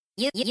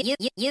You know ID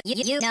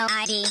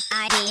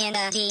in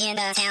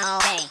the town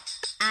all day.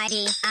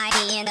 ID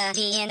in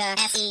the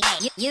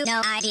SEA. You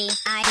know ID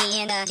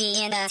in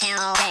the town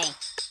all day.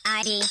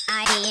 ID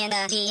in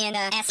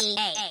the SEA.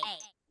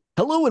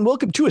 Hello and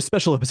welcome to a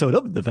special episode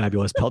of the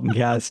Fabulous Pelton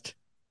Cast.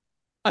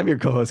 I'm your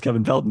co-host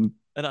Kevin Pelton,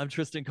 And I'm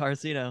Tristan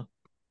Carcino.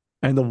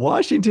 and the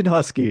Washington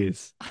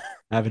Huskies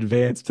have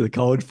advanced to the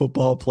college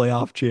football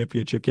playoff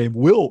championship game.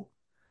 Will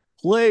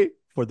play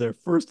for their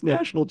first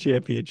national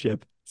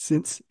championship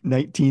since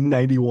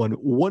 1991,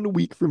 1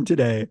 week from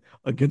today,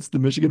 against the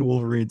Michigan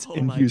Wolverines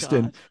in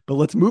Houston. God. But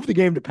let's move the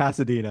game to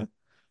Pasadena.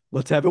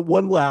 Let's have it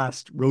one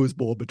last Rose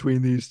Bowl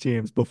between these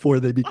teams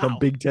before they become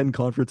Big Ten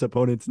conference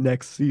opponents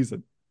next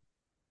season.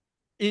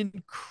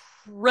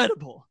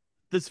 Incredible,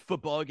 this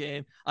football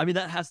game. I mean,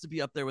 that has to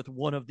be up there with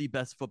one of the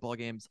best football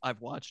games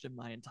I've watched in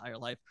my entire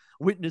life,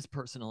 witnessed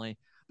personally.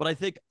 But I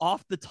think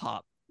off the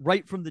top,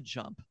 right from the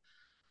jump,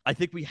 I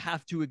think we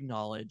have to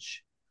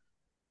acknowledge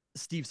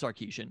Steve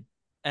Sarkisian.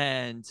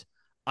 And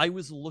I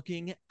was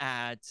looking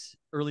at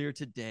earlier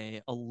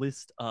today a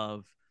list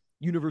of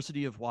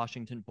University of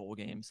Washington bowl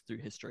games through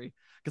history,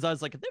 because I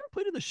was like, have they ever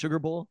played in the Sugar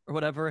Bowl or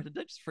whatever? Did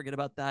I just forget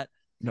about that?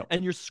 No.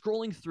 And you're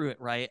scrolling through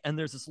it, right? And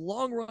there's this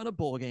long run of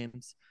bowl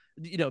games,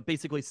 you know,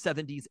 basically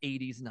 70s,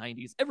 80s,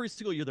 90s. Every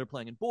single year they're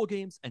playing in bowl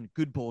games and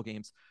good bowl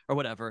games or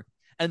whatever.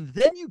 And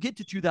then you get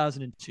to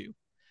 2002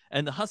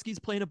 and the Huskies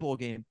play in a bowl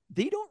game.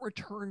 They don't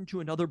return to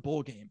another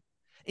bowl game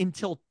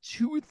until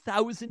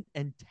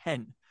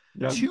 2010.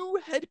 Yeah. Two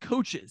head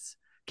coaches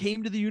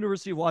came to the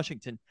University of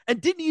Washington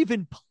and didn't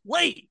even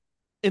play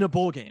in a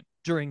bowl game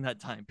during that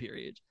time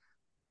period.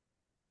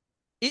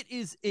 It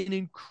is an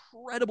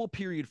incredible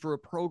period for a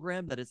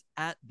program that is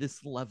at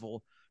this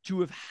level to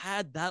have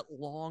had that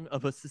long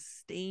of a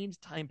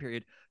sustained time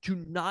period to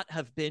not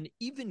have been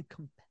even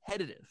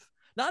competitive,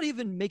 not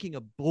even making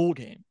a bowl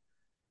game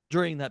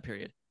during that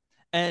period.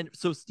 And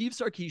so Steve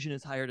Sarkisian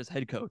is hired as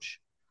head coach,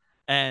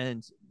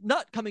 and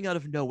not coming out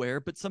of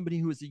nowhere, but somebody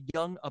who is a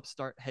young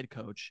upstart head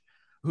coach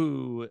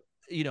who,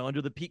 you know,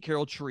 under the Pete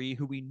Carroll tree,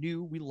 who we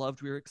knew, we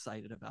loved, we were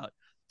excited about.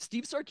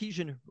 Steve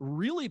Sarkisian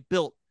really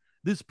built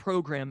this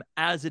program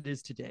as it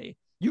is today.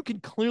 You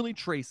can clearly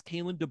trace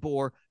Kalen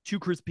DeBoer to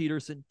Chris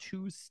Peterson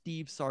to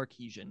Steve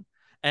Sarkisian,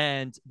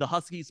 and the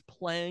Huskies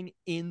playing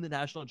in the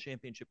national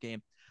championship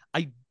game,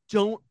 I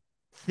don't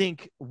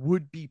think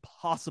would be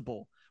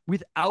possible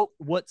without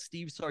what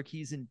Steve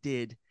Sarkisian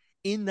did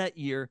in that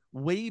year,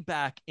 way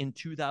back in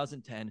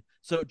 2010.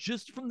 So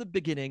just from the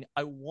beginning,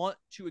 I want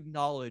to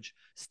acknowledge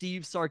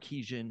Steve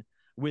Sarkisian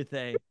with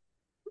a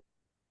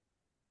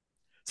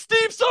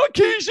Steve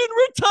Sarkisian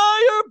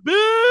retire,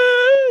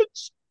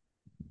 bitch!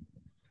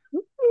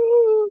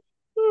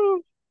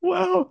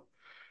 Wow.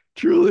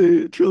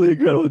 Truly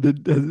incredible.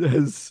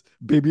 Has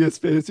Baby S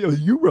Fantasy? Oh,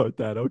 you wrote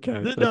that.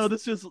 Okay. No,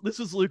 this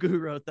was Luca who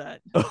wrote that.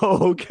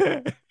 Oh,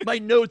 okay. My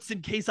notes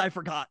in case I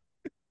forgot.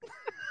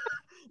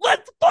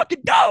 Let's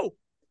fucking go!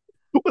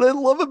 What I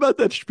love about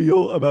that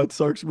spiel about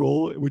Sark's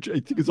role, which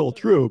I think is all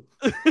true,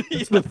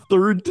 it's the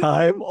third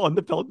time on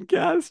the Pelton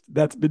Cast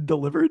that's been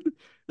delivered.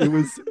 It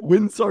was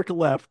when Sark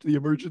left the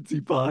emergency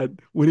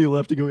pod, when he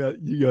left to go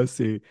at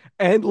USC,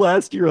 and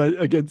last year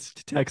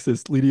against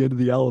Texas leading into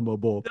the Alamo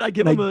Bowl. Did I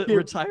give him a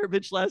retire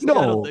bitch last year?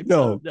 I don't think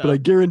so. No, but I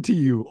guarantee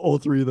you all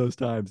three of those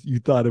times you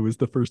thought it was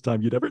the first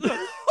time you'd ever done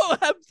it. Oh,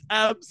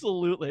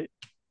 absolutely.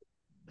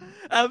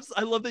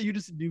 I love that you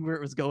just knew where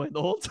it was going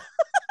the whole time.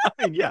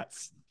 I mean,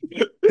 yes.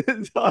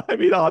 I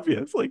mean,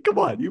 obviously. Come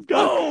on, you've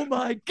got oh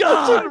my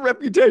god, such a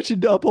reputation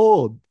to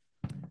uphold.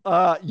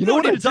 You know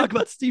what? I need to talk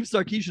about Steve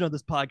Sarkisian on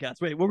this podcast.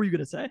 Wait, what were you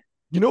gonna say?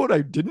 You know what?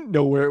 I didn't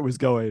know where it was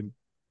going.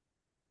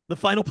 The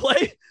final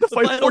play, the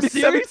final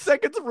 47 series?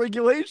 seconds of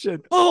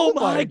regulation. Oh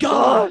my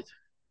god!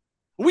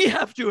 We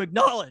have to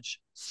acknowledge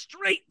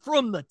straight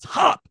from the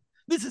top.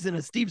 This isn't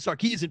a Steve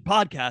Sarkisian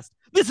podcast.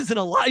 This is an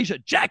Elijah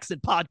Jackson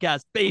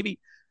podcast, baby.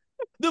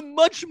 The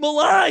much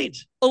maligned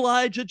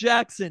Elijah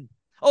Jackson.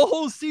 A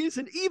whole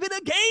season, even a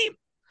game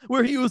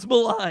where he was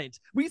maligned.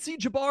 We see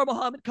Jabbar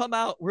Muhammad come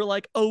out. We're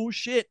like, oh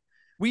shit,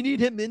 we need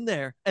him in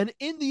there. And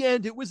in the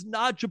end, it was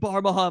not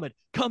Jabbar Muhammad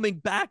coming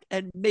back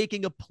and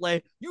making a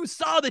play. You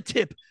saw the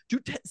tip to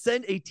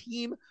send a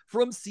team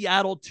from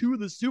Seattle to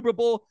the Super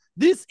Bowl.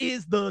 This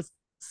is the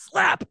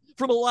slap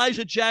from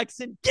Elijah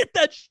Jackson. Get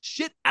that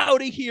shit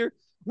out of here.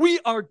 We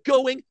are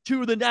going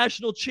to the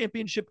national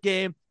championship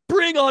game.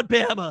 Bring on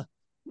Bama.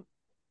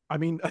 I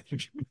mean,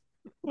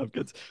 I've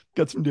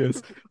got some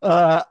news.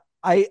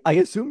 I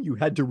assume you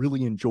had to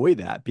really enjoy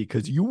that,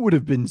 because you would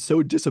have been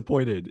so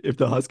disappointed if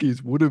the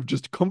Huskies would have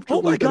just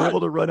comfortably been able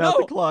to run out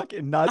the clock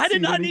and not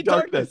see any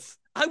darkness.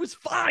 I was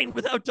fine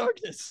without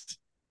darkness.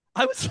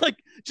 I was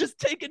like, just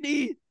take a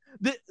knee.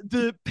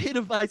 The pit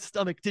of my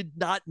stomach did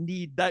not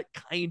need that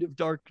kind of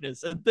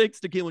darkness. And thanks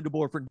to Kalen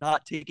DeBoer for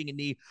not taking a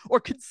knee or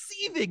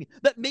conceiving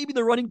that maybe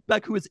the running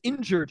back who is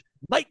injured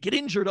might get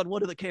injured on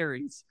one of the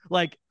carries.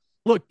 Like,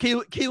 look,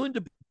 Kalen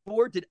DeBoer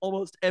board, did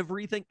almost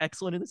everything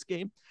excellent in this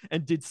game,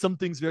 and did some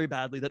things very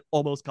badly that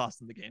almost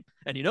cost him the game.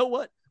 And you know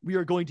what? We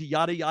are going to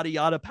yada, yada,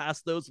 yada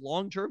past those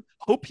long term.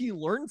 Hope he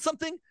learned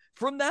something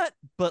from that.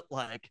 But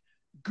like,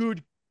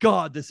 good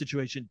God, this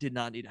situation did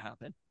not need to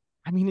happen.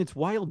 I mean, it's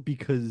wild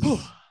because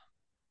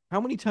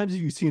how many times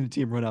have you seen a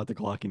team run out the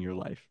clock in your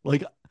life?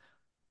 Like,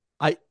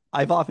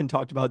 I've often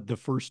talked about the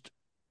first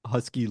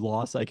Husky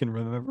loss I can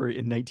remember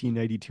in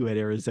 1992 at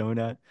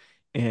Arizona,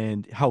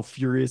 and how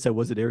furious I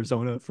was at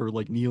Arizona for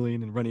like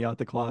kneeling and running out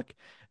the clock.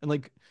 And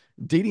like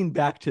dating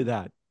back to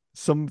that,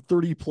 some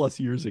 30 plus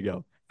years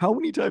ago, how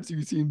many times have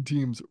you seen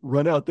teams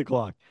run out the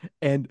clock?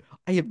 And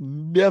I have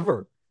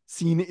never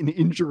seen an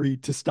injury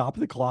to stop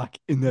the clock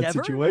in that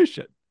Never?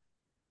 situation.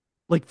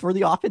 Like for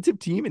the offensive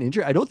team, an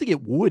injury, I don't think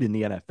it would in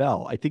the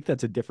NFL. I think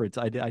that's a difference.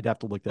 I'd have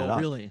to look that Oh, up.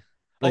 really?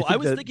 But I Oh, I think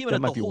was that thinking about that it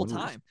the might be whole one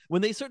reason. time.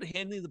 When they started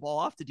handing the ball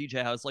off to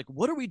DJ, I was like,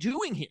 what are we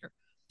doing here?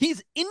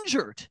 He's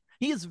injured.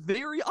 He is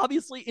very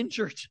obviously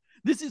injured.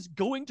 This is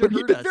going to But he'd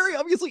hurt been us. very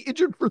obviously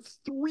injured for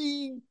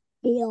 3,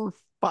 4,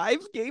 5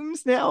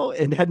 games now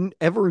and hadn't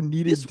ever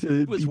needed This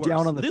to was be down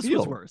worse. on the This was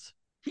field. worse.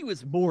 He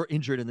was more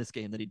injured in this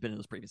game than he'd been in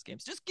those previous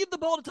games. Just give the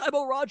ball to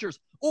Tybo Rogers.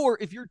 Or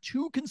if you're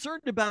too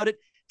concerned about it,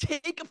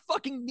 take a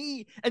fucking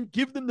knee and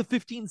give them the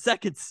 15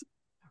 seconds.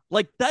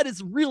 Like, that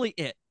is really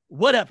it.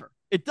 Whatever.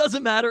 It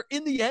doesn't matter.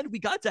 In the end, we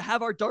got to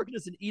have our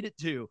darkness and eat it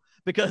too.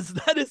 Because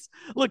that is,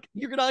 look,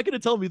 you're not going to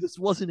tell me this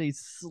wasn't a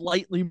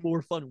slightly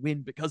more fun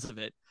win because of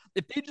it.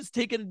 If they just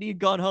taken a knee and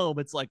gone home,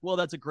 it's like, well,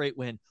 that's a great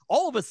win.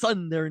 All of a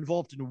sudden, they're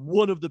involved in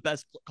one of the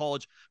best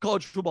college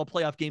football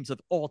playoff games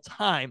of all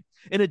time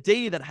in a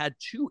day that had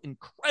two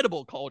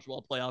incredible college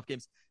football playoff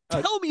games.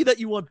 Uh, Tell me that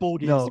you want bowl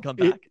games to no, come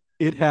it back.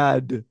 it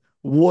had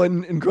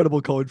one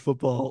incredible college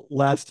football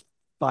last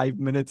 5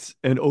 minutes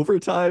and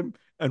overtime,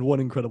 and one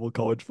incredible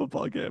college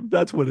football game.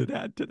 That's what it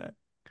had today.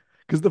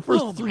 Because the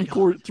first Oh my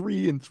God.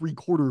 3 and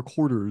 3/4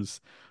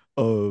 quarters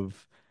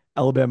of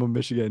Alabama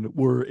Michigan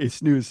were a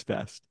snooze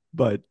fest,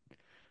 but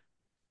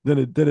then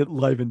it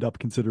livened up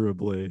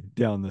considerably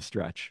down the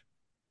stretch.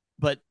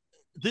 But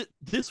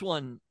this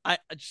one, I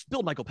just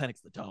build Michael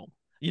Penix the dome.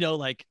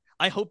 Like,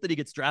 I hope that he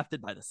gets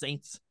drafted by the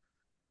Saints.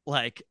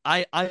 Like,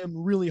 I am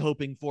really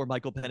hoping for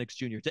Michael Penix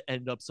Jr. to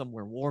end up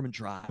somewhere warm and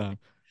dry, Uh,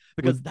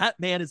 because with that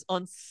man is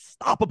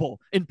unstoppable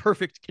in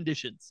perfect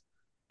conditions.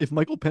 If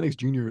Michael Penix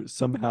Jr.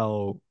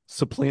 somehow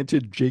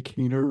supplanted Jake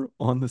Hayner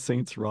on the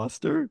Saints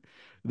roster,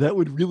 that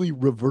would really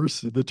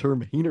reverse the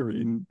term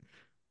Haynering.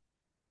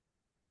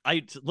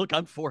 Look,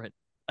 I'm for it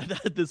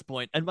at this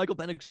point, and Michael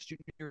Penix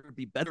Jr. would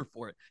be better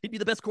for it. He'd be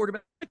the best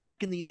quarterback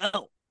in the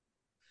L,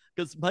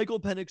 because Michael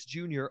Penix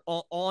Jr.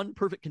 on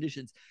perfect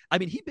conditions. I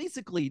mean, he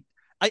basically.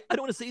 I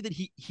don't want to say that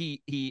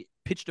he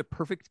pitched a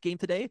perfect game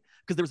today,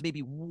 because there was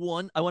maybe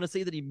one. I want to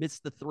say that he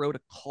missed the throw to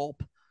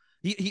Culp.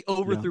 He Yeah.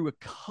 overthrew a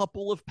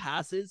couple of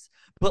passes,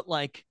 but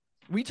like,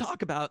 we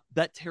talk about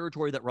that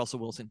territory that Russell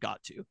Wilson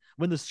got to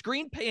when the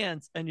screen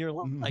pans and you're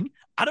like, Mhm.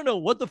 I don't know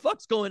what the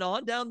fuck's going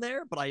on down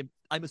there, but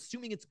I'm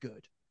assuming it's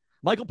good.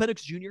 Michael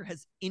Penix Jr.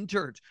 has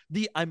entered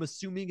the I'm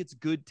assuming it's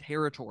good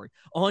territory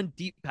on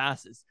deep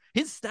passes.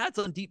 His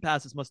stats on deep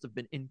passes must have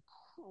been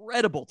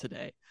incredible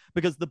today,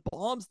 because the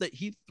bombs that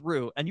he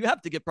threw, and you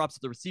have to give props to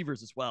the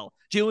receivers as well.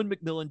 Jalen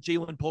McMillan,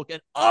 Jalen Polk,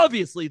 and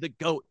obviously the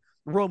GOAT,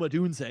 Roma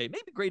Dunze,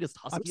 maybe greatest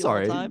I'm Husky of all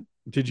sorry. time,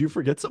 Did you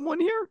forget someone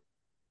here?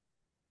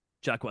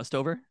 Jack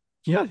Westover.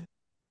 Yeah.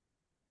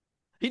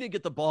 He didn't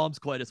get the bombs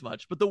quite as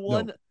much, but the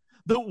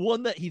No.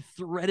 one that he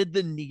threaded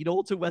the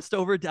needle to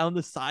Westover down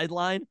the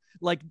sideline,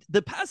 like,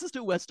 the passes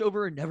to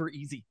Westover are never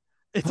easy.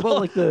 How It's about all,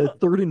 like the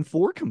 3rd and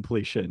 4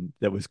 completion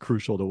that was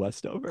crucial to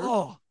Westover?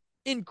 oh,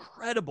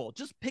 incredible.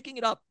 Just picking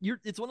it up.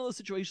 It's one of those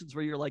situations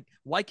where you're like,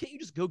 why can't you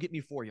just go get me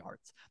 4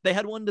 yards? They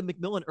had one to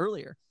McMillan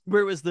earlier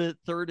where it was the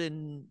 3rd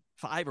and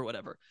 5 or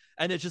whatever.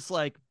 And it's just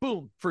like,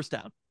 boom, first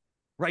down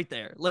right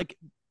there. Like,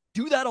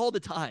 do that all the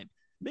time.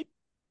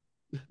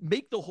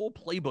 Make the whole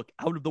playbook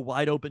out of the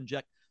wide open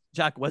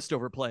Jack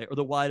Westover play, or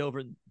the wide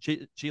open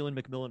Jalen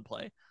McMillan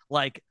play.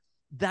 Like,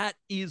 that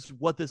is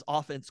what this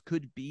offense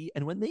could be.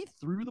 And when they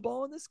threw the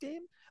ball in this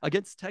game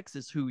against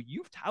Texas, who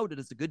you've touted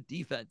as a good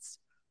defense,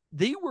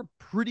 they were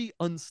pretty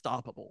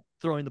unstoppable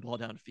throwing the ball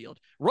downfield.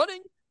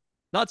 Running,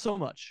 not so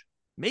much.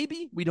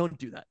 Maybe we don't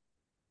do that.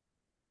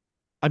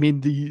 I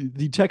mean,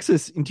 the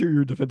Texas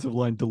interior defensive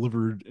line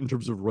delivered in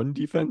terms of run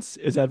defense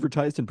as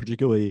advertised, and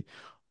particularly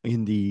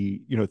in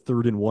the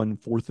 3rd and 1,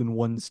 4th and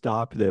 1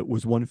 stop. That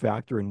was one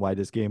factor in why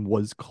this game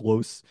was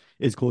close,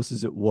 as close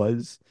as it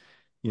was,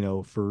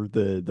 for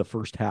the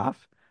first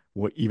half.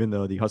 Even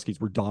though the Huskies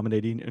were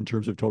dominating in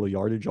terms of total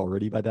yardage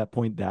already by that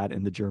point, that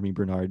and the Jeremy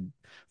Bernard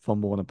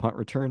fumble and a punt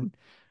return.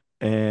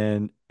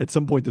 And at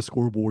some point, the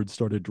scoreboard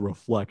started to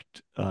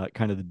reflect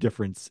kind of the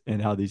difference in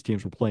how these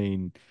teams were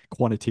playing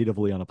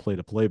quantitatively on a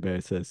play-to-play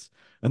basis.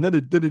 And then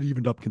it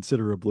evened up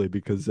considerably,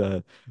 because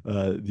the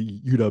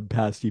UW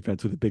pass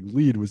defense with a big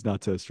lead was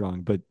not so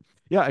strong. But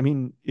yeah, I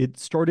mean, it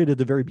started at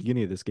the very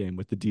beginning of this game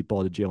with the deep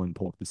ball to Jalen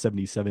Polk, the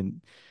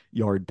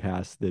 77-yard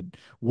pass that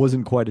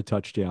wasn't quite a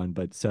touchdown,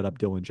 but set up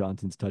Dylan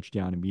Johnson's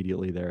touchdown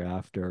immediately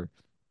thereafter.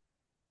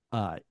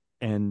 Uh,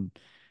 and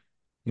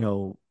you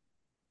know,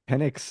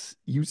 Penix,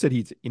 you said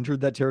he's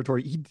entered that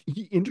territory.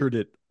 He entered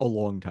it a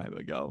long time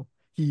ago.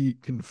 He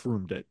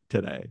confirmed it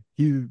today.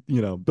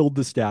 Build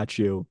the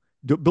statue,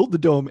 build the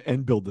dome,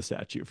 and build the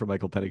statue for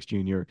Michael Penix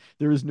Jr.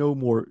 There is no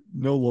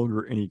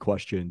longer any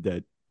question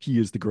that he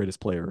is the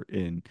greatest player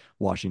in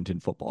Washington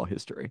football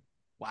history.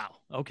 Wow.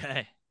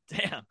 Okay.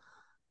 Damn.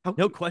 How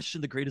No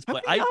question, the greatest how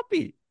player. can he not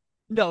be?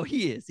 No,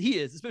 he is. He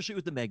is, especially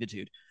with the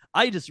magnitude.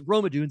 I just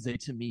Roma Dunze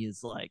to me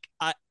is like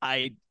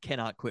I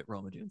cannot quit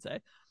Roma Dunze.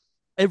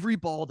 Every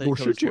ball that Nor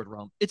goes should you. toward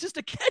Rome, it's just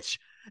a catch.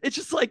 It's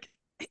just like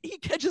he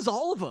catches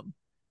all of them,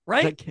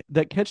 right?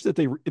 That catch that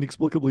they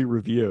inexplicably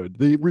reviewed.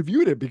 They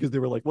reviewed it because they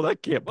were like, "Well,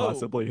 that can't Whoa.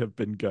 possibly have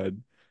been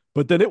good,"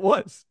 but then it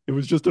was. It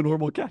was just a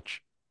normal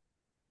catch.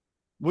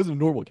 It wasn't a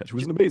normal catch. It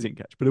was an amazing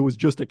catch, but it was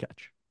just a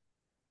catch.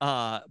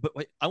 But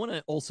wait, I want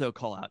to also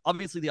call out.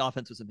 Obviously, the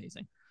offense was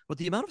amazing, but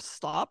the amount of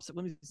stops.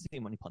 Let me see how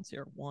many punts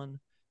here. One,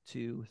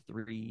 two,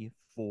 three,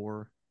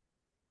 four,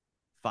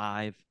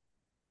 five.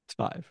 It's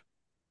five.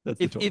 That's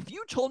the If total. if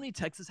you told me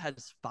Texas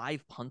has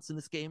 5 punts in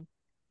this game,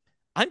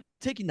 I'm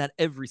taking that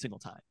every single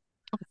time.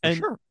 For And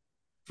sure.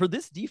 for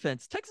this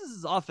defense,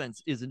 Texas's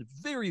offense is a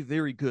very,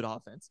 very good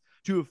offense.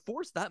 To have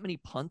forced that many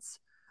punts,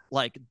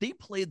 like they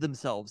played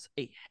themselves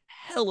a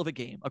hell of a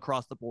game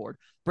across the board.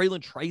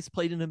 Braylon Trice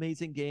played an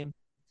amazing game.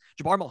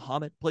 Jabbar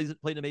Muhammad played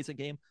an amazing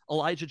game.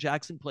 Elijah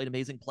Jackson played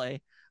amazing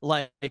play.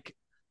 Like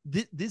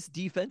this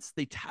defense,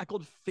 they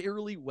tackled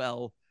fairly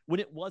well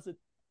when it wasn't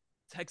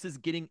Texas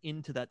getting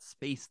into that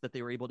space that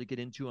they were able to get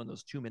into on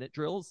those 2-minute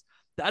drills.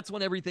 That's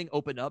when everything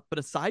opened up. But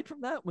aside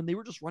from that, when they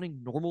were just running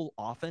normal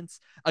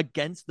offense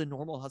against the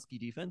normal Husky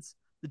defense,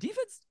 the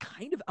defense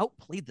kind of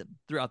outplayed them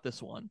throughout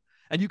this one.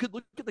 And you could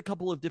look at the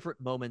couple of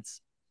different moments.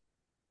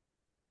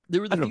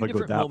 There were I the don't know few if I go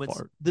different that moments,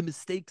 far. the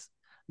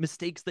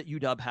mistakes that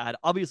UW had.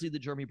 Obviously, the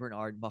Jeremy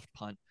Bernard muffed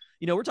punt.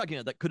 We're talking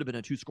about that could have been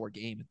a 2-score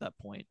game at that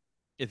point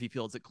if he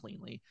fields it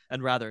cleanly,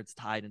 and rather it's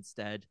tied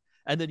instead.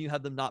 And then you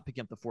have them not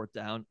picking up the 4th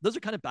down. Those are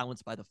kind of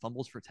balanced by the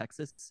fumbles for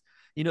Texas.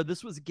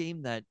 This was a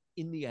game that,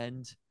 in the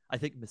end, I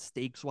think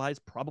mistakes wise,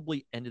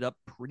 probably ended up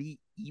pretty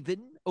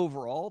even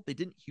overall. They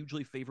didn't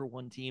hugely favor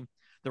one team.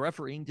 The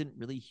refereeing didn't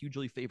really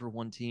hugely favor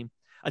one team.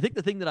 I think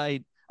the thing that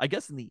I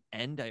guess in the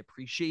end I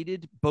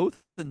appreciated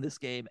both in this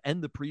game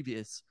and the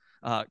previous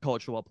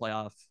college football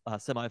playoff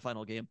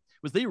semifinal game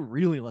was they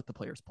really let the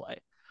players play.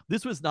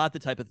 This was not the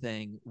type of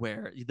thing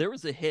where there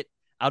was a hit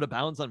out of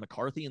bounds on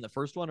McCarthy in the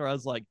first one, where I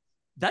was like,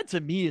 that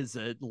to me is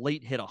a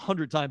late hit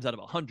 100 times out of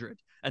 100.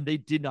 And they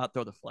did not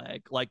throw the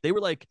flag. Like they were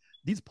like,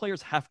 these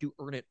players have to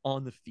earn it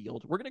on the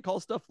field. We're going to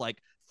call stuff like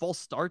false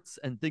starts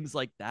and things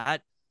like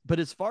that. But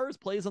as far as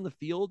plays on the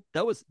field,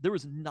 there was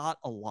not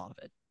a lot of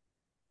it.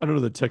 I don't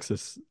know that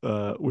Texas,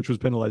 which was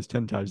penalized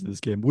 10 times in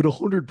this game, would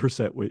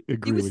 100%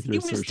 agree with your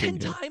It was assertion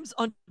 10 here. times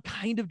on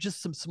kind of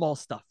just some small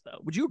stuff, though.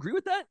 Would you agree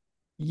with that?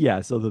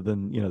 Yes, other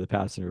than, the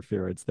pass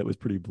interference that was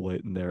pretty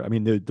blatant there. I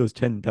mean, those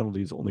 10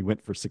 penalties only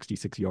went for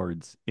 66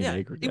 yards in Yeah,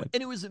 aggregate.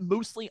 and it was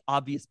mostly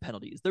obvious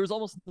penalties. There was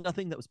almost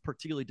nothing that was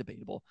particularly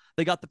debatable.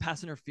 They got the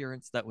pass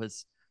interference that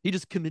was, he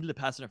just committed a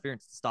pass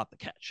interference to stop the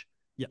catch.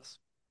 Yes.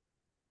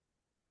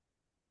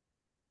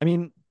 I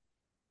mean,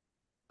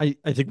 I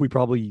think we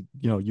probably,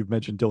 you've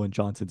mentioned Dylan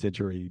Johnson's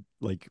injury.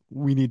 Like,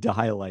 we need to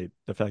highlight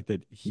the fact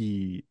that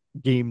he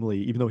gamely,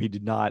 even though he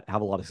did not have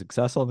a lot of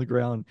success on the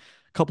ground,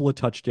 a couple of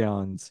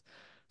touchdowns,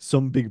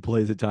 some big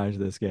plays at times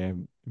in this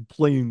game,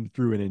 playing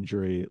through an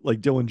injury.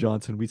 Like Dylan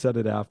Johnson, we said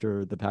it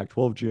after the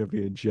Pac-12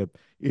 championship.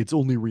 It's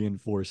only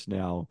reinforced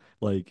now.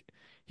 Like,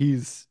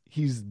 he's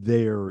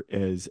there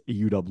as a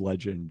UW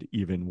legend,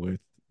 even with,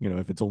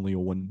 if it's only a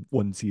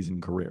one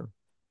season career.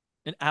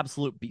 An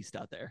absolute beast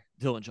out there,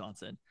 Dylan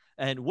Johnson.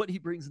 And what he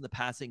brings in the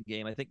passing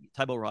game, I think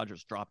Tybo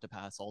Rogers dropped a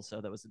pass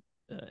also that was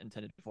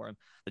intended for him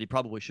that he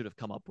probably should have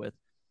come up with.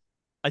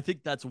 I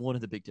think that's one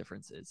of the big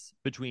differences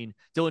between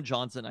Dylan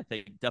Johnson, I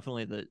think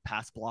definitely the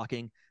pass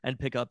blocking and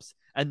pickups,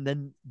 and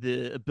then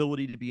the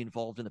ability to be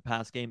involved in the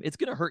pass game. It's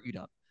going to hurt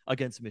UW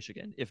against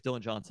Michigan if Dylan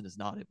Johnson is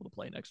not able to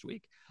play next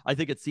week. I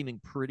think it's seeming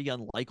pretty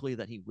unlikely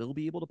that he will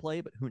be able to play,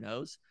 but who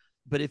knows?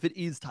 But if it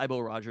is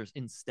Tybo Rogers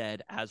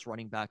instead as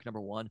running back number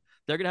 1,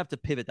 they're going to have to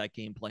pivot that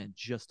game plan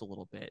just a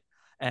little bit.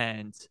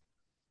 And,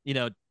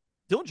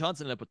 Dylan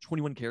Johnson ended up with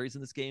 21 carries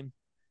in this game.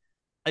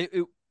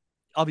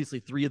 Obviously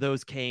 3 of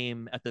those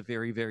came at the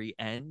very, very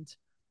end,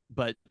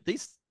 but they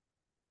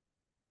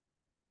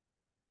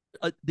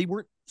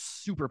weren't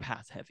super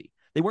pass heavy.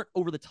 They weren't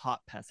over the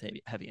top pass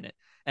heavy in it.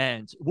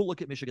 And we'll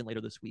look at Michigan later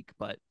this week,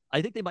 but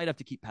I think they might have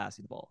to keep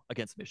passing the ball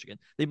against Michigan.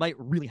 They might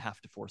really have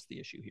to force the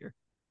issue here.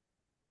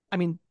 I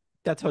mean,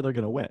 that's how they're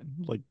going to win.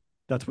 Like,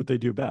 that's what they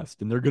do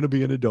best. And they're going to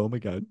be in a dome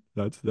again.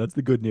 That's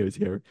the good news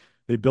here.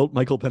 They built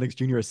Michael Penix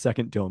Jr. a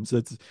second dome. So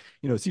it's,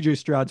 CJ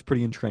Stroud's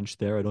pretty entrenched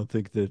there. I don't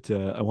think that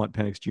I want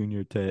Penix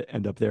Jr. to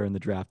end up there in the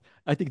draft.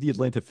 I think the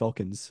Atlanta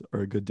Falcons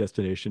are a good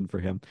destination for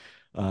him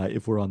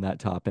if we're on that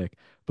topic.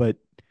 But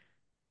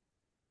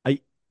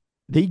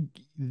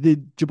the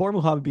Jabbar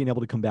Muhammad being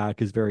able to come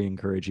back is very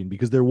encouraging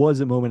because there was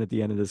a moment at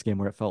the end of this game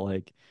where it felt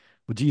like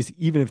but geez,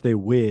 even if they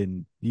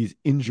win, these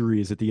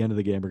injuries at the end of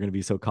the game are going to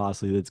be so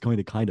costly that it's going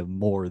to kind of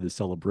mar the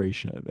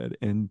celebration of it.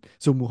 And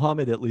so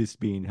Muhammad, at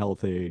least being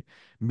healthy,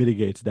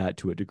 mitigates that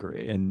to a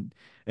degree.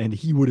 And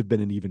he would have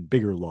been an even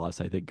bigger loss,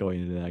 I think,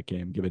 going into that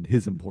game, given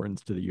his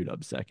importance to the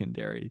UW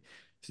secondary.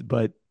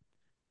 But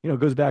it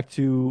goes back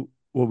to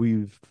what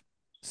we've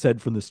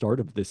said from the start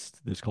of this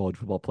college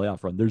football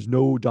playoff run. There's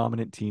no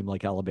dominant team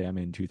like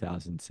Alabama in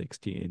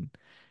 2016.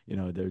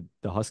 The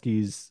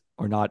Huskies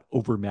are not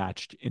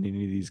overmatched in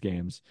any of these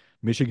games.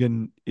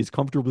 Michigan is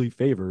comfortably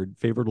favored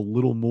a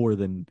little more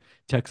than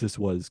Texas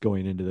was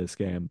going into this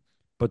game.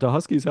 But the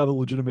Huskies have a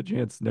legitimate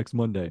chance next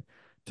Monday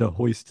to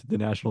hoist the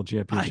national I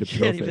championship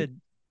can't trophy.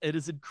 even. It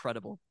is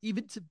incredible,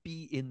 even to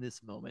be in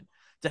this moment,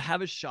 to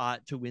have a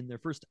shot to win their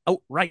first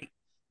outright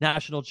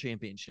national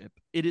championship.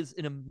 It is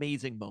an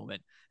amazing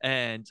moment.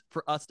 And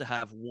for us to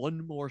have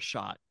one more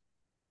shot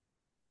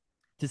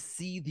to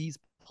see these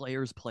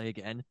players play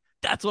again,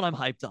 that's what I'm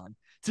hyped on.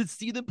 To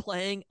see them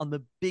playing on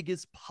the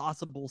biggest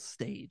possible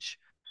stage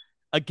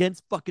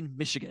against fucking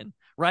Michigan,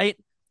 right?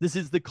 This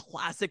is the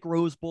classic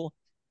Rose Bowl,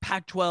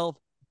 Pac 12,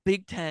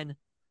 Big 10,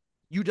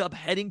 UW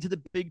heading to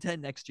the Big 10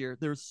 next year.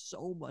 There's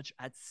so much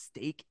at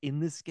stake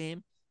in this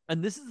game.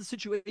 And this is the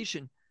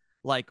situation.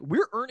 Like,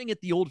 we're earning it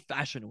the old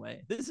fashioned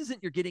way. This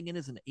isn't you're getting in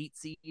as an 8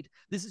 seed.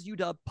 This is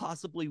UW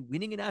possibly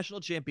winning a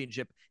national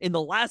championship in the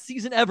last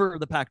season ever of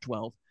the Pac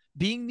 12,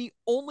 being the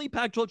only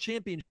Pac 12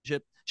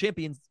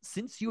 champions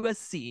since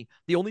USC,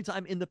 the only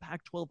time in the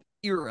Pac 12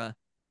 era,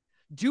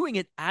 doing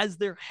it as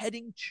they're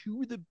heading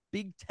to the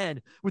Big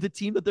 10 with a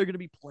team that they're going to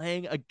be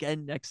playing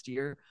again next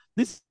year.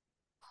 This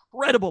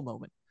incredible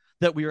moment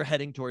that we are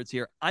heading towards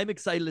here. I'm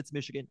excited it's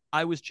Michigan.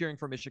 I was cheering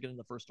for Michigan in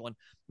the first one.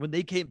 When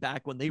they came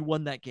back, when they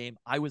won that game,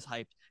 I was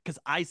hyped because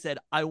I said,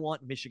 I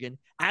want Michigan.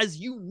 As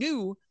you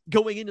knew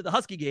going into the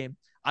Husky game,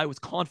 I was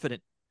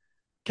confident.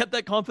 Kept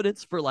that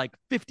confidence for like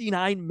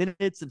 59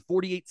 minutes and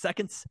 48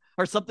 seconds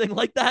or something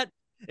like that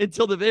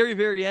until the very,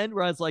 very end,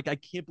 where I was like, I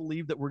can't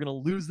believe that we're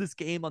going to lose this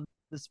game on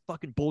this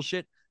fucking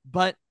bullshit.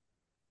 But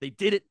they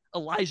did it.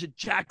 Elijah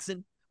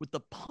Jackson with the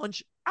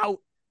punch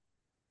out.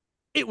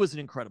 It was an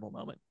incredible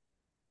moment.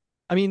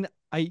 I mean,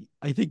 I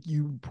think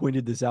you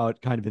pointed this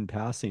out kind of in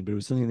passing, but it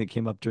was something that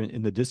came up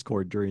in the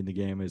Discord during the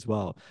game as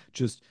well.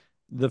 Just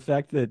the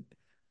fact that,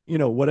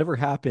 whatever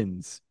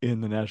happens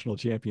in the national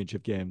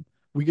championship game,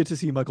 we get to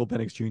see Michael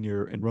Penix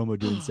Jr. and Rome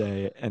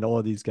Odunze and all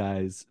of these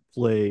guys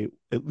play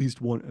at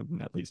least one,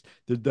 not at least,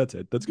 that's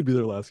it. That's going to be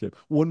their last game.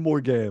 One more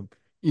game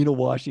in a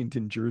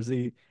Washington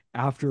jersey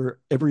after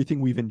everything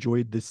we've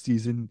enjoyed this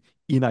season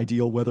in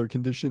ideal weather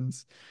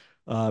conditions.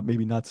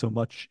 Maybe not so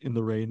much in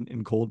the rain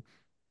and cold.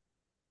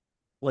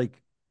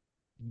 Like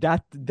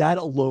that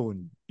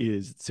alone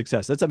is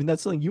success. That's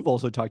something you've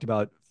also talked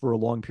about for a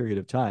long period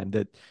of time,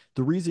 that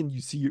the reason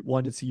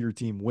want to see your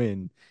team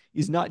win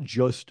is not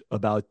just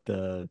about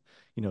the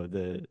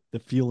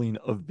feeling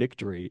of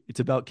victory. It's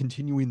about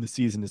continuing the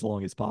season as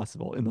long as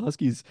possible. And the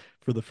Huskies,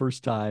 for the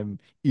first time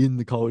in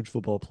the college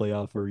football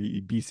playoff or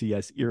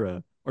BCS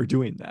era, are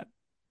doing that.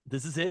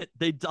 This is it.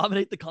 They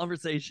dominate the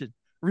conversation.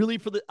 Really,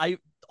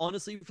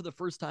 honestly, for the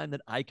first time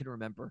that I can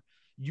remember,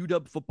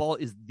 UW football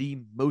is the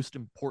most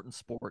important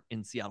sport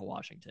in Seattle,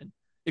 Washington,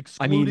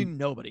 excluding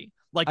nobody.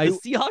 Like, the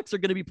Seahawks are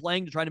going to be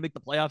playing to try to make the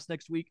playoffs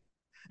next week.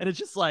 And it's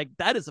just like,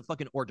 that is a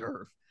fucking hors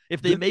d'oeuvre.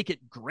 If they make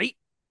it, great.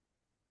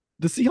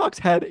 The Seahawks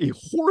had a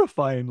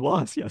horrifying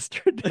loss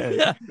yesterday.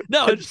 Yeah,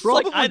 no, it's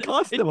probably like,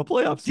 cost them a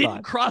playoff spot.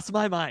 Didn't cross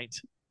my mind.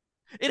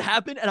 It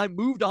happened, and I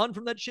moved on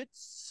from that shit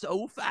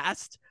so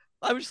fast.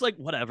 I was just like,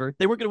 whatever.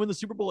 They weren't going to win the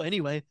Super Bowl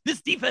anyway.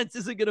 This defense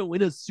isn't going to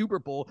win a Super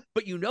Bowl.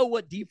 But you know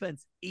what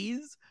defense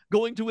is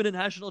going to win a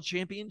national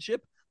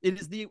championship? It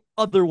is the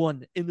other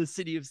one in the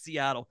city of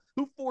Seattle,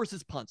 who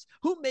forces punts,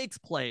 who makes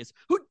plays,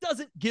 who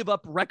doesn't give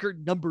up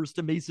record numbers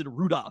to Mason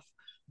Rudolph.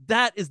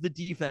 That is the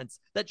defense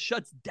that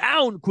shuts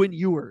down Quinn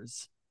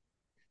Ewers,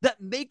 that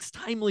makes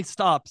timely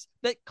stops,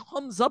 that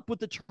comes up with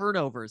the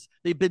turnovers.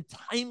 They've been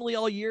timely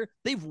all year.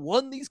 They've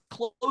won these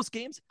close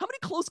games. How many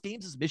close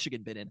games has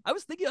Michigan been in? I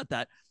was thinking about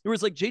that. There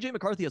was like JJ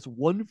McCarthy has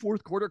one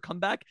fourth quarter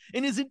comeback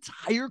in his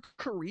entire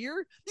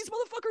career. These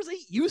motherfuckers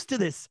ain't used to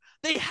this.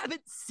 They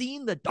haven't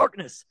seen the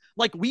darkness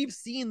like we've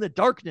seen the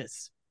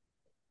darkness.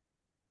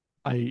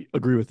 I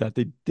agree with that.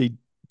 They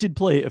did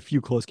play a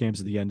few close games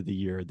at the end of the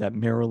year. That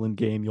Maryland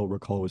game, you'll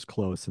recall, was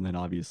close, and then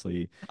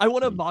obviously I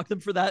want to mock them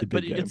for that,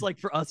 but it's like,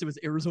 for us, it was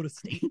Arizona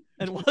State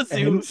and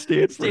and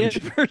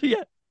Stanford.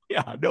 Yeah,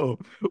 yeah, no,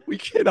 we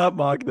cannot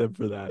mock them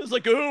for that. It's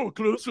like, oh,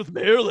 close with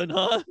Maryland,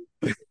 huh?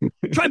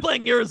 Try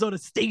playing Arizona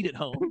State at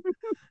home.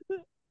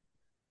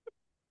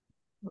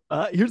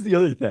 Here's the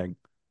other thing: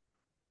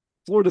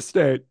 Florida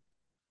State.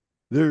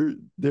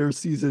 Their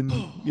season,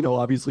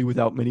 obviously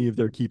without many of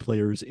their key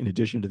players, in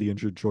addition to the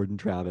injured Jordan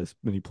Travis,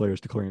 many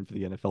players declaring for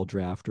the NFL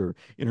draft or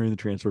entering the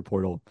transfer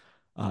portal,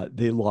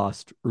 they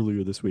lost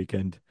earlier this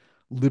weekend.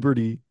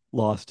 Liberty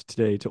lost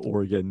today to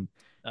Oregon.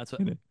 That's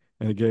what. In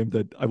a game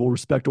that I will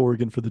respect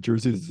Oregon for the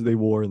jerseys they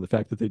wore and the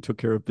fact that they took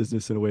care of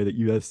business in a way that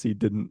USC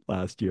didn't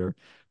last year,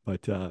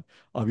 but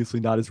obviously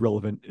not as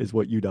relevant as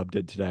what UW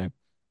did today.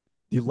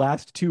 the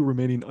last two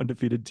remaining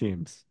undefeated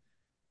teams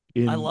I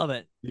in love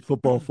it. the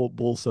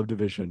football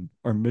subdivision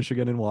are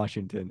Michigan and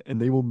Washington, and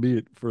they will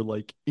meet for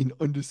like an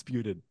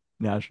undisputed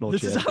national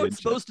This is how it's championship.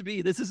 supposed to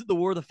be. This isn't the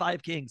War of the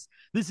Five Kings.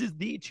 This is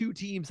the two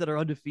teams that are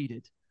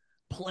undefeated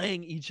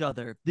playing each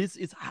other. This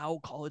is how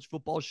college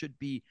football should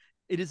be.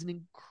 It is an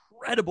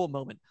incredible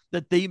moment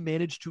that they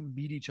managed to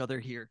meet each other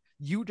here.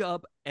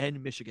 UW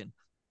and Michigan.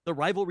 The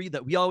rivalry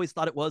that we always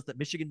thought it was that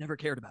Michigan never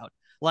cared about.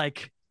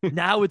 Like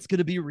now it's going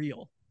to be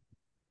real.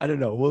 I don't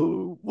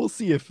know. We'll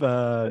see if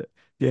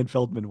Dan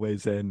Feldman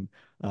weighs in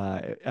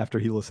after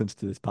he listens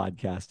to this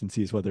podcast and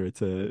sees whether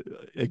it's a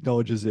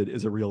acknowledges it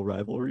as a real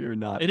rivalry or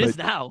not. It But is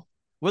now. I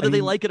Whether they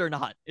mean, like it or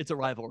not, it's a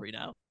rivalry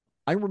now.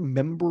 I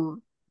remember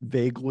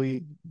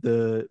vaguely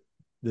the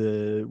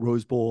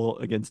Rose Bowl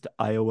against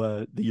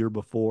Iowa the year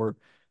before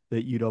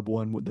that UW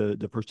won with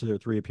the first of their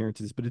three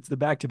appearances, but it's the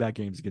back-to-back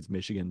games against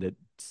Michigan that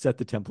set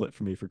the template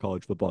for me for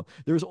college football.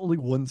 There's only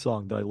one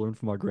song that I learned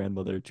from our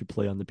grandmother to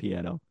play on the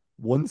piano.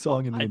 One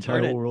song in the I entire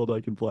heard it. world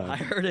I can play, I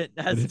heard it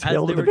and as it's as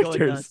Hail they to the were going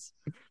Victors nuts.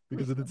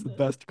 because it's the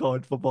best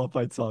college football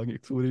fight song,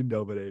 excluding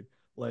nobody.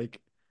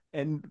 Like,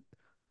 and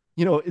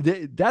you know,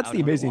 that's Out the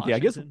on amazing thing.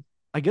 Washington.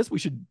 I guess we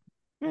should.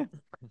 eh,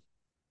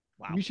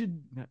 Wow. we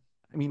should.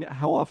 I mean,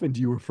 how often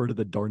do you refer to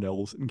the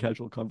Darnells in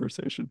casual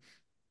conversation?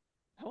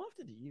 How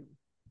often do you?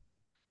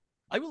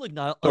 I will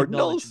acknowledge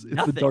Dardanelles? It's the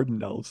nothing.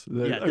 Dardanelles.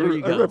 Yeah, there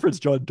you I go. reference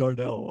John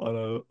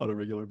Darnell on a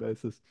regular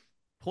basis.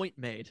 Point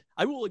made.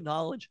 I will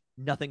acknowledge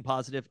nothing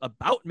positive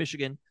about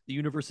Michigan, the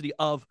University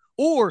of,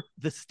 or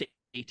the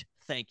state.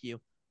 Thank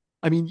you.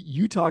 I mean,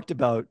 you talked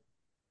about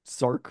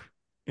Sark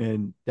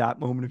and that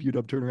moment of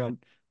UW turnaround.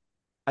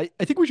 I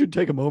think we should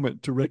take a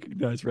moment to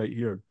recognize right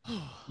here.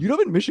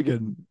 UW and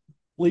Michigan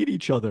played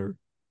each other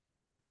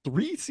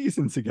 3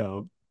 seasons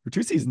ago or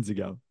 2 seasons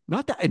ago.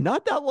 Not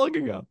that long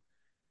ago.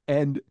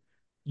 And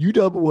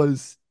UW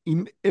was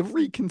in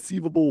every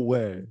conceivable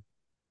way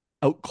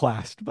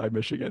outclassed by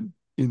Michigan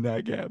in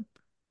that game.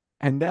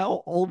 And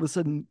now all of a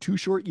sudden, 2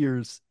 short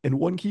years and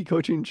one key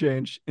coaching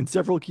change and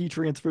several key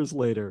transfers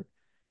later,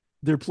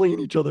 they're playing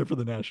each other for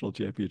the national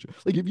championship.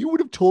 Like if you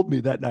would have told me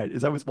that night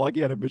as I was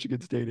walking out of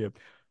Michigan Stadium,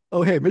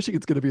 oh hey,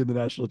 Michigan's going to be in the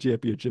national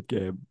championship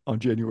game on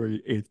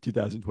January 8th,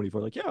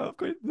 2024. Like, yeah, of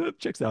course, that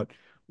checks out.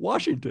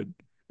 Washington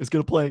is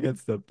going to play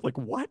against them. Like,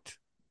 what?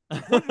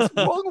 What is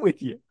wrong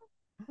with you?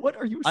 What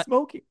are you I,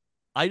 smoking?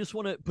 I just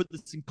want to put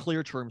this in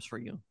clear terms for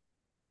you.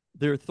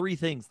 There are three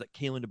things that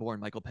Kalen DeBoer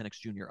and Michael Penix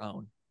Jr.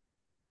 own.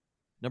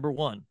 Number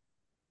one,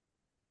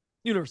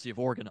 University of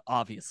Oregon,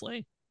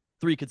 obviously,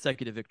 3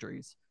 consecutive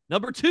victories.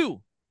 Number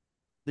two,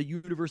 the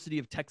University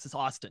of Texas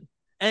Austin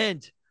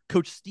and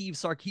Coach Steve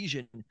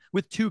Sarkisian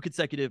with 2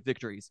 consecutive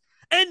victories.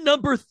 And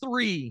number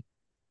three,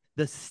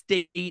 the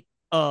state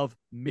of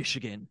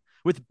Michigan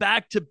with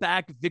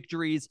back-to-back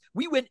victories.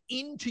 We went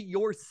into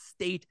your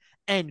state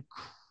and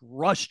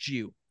crushed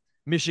you,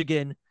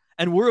 Michigan,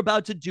 and we're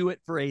about to do it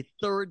for a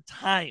third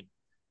time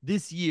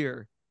this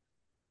year.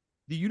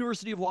 The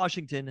University of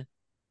Washington,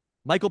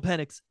 Michael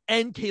Penix,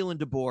 and Kalen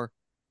DeBoer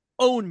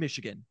own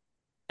Michigan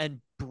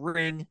and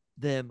bring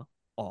them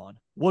on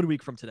 1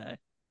 week from today.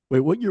 Wait,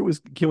 what year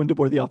was Kalen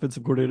DeBoer the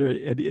offensive coordinator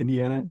at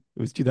Indiana?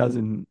 It was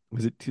 2000.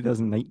 Was it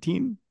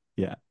 2019?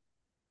 Yeah.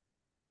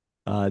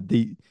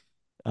 The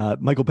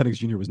Michael Penix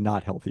Jr. was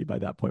not healthy by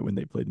that point when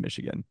they played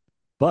Michigan,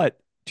 but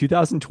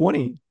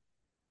 2020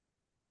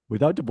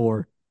 without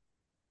DeBoer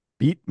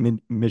beat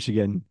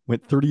Michigan,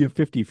 went 30 of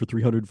 50 for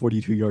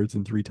 342 yards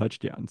and 3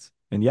 touchdowns.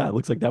 And yeah, it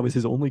looks like that was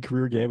his only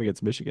career game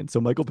against Michigan. So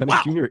Michael Penix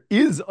Wow. Jr.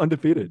 is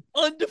undefeated.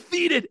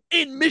 Undefeated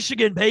in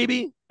Michigan,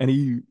 baby. And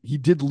he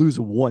did lose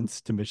once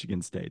to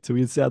Michigan State. So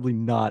he is sadly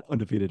not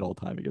undefeated all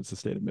time against the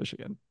state of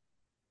Michigan.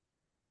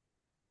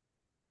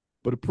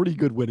 But a pretty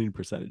good winning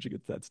percentage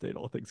against that state,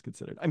 all things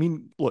considered. I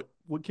mean, look,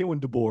 what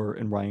Kalen DeBoer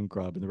and Ryan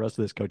Grubb and the rest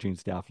of this coaching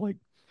staff, like,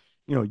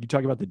 you know, you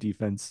talk about the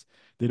defense,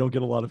 they don't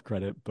get a lot of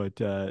credit,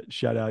 but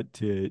shout out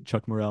to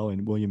Chuck Morrell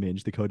and William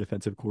Inge, the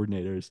co-defensive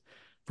coordinators,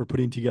 for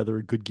putting together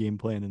a good game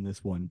plan in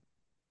this one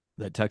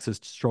that Texas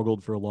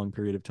struggled for a long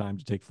period of time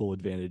to take full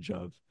advantage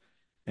of.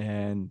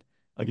 And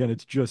again,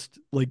 it's just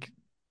like,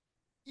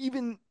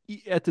 even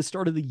at the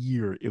start of the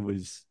year, it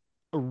was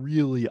a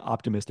really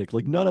optimistic.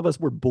 Like none of us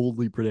were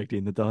boldly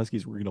predicting that the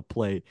Huskies were going to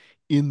play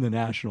in the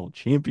national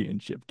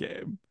championship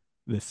game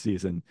this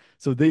season.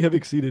 So they have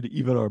exceeded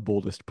even our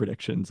boldest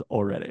predictions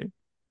already.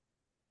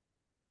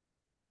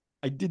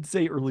 I did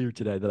say earlier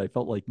today that I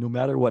felt like no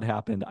matter what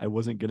happened, I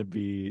wasn't going to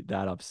be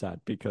that upset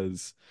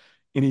because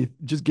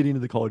just getting to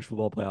the college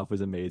football playoff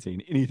was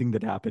amazing. Anything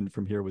that happened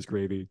from here was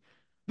gravy.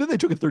 Then they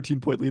took a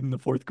 13-point lead in the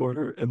fourth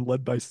quarter and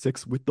led by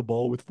 6 with the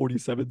ball with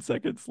 47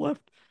 seconds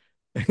left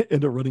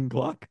and a running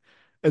clock.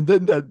 And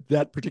then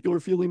that particular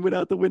feeling went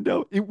out the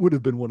window. It would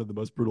have been one of the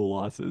most brutal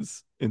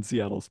losses in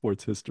Seattle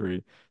sports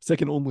history,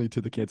 second only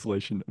to the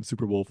cancellation of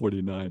Super Bowl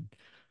 49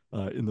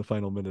 in the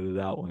final minute of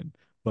that one.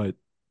 But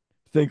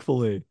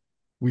thankfully,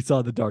 we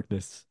saw the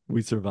darkness,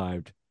 we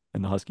survived,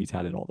 and the Huskies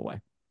had it all the way.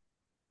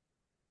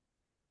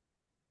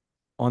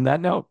 On that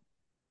note,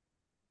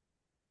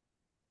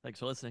 Thanks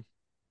for listening.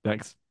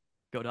 thanks.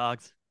 Go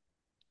Dogs.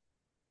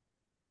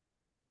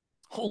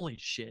 Holy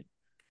shit.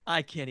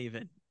 I can't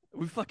even.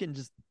 We fucking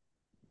just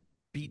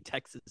beat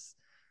Texas.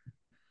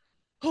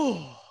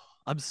 Oh,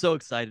 I'm so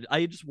excited.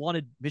 I just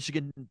wanted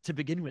Michigan to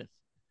begin with,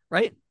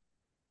 right?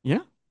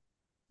 Yeah.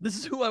 This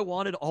is who I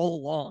wanted all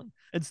along.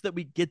 And so that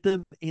we get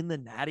them in the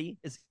Natty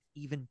is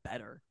even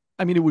better.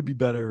 I mean, it would be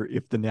better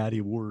if the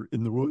Natty were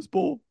in the Rose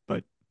Bowl,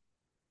 but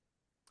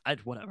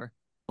Whatever.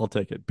 I'll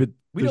take it. But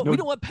We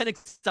don't want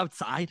Penix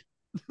outside.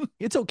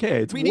 It's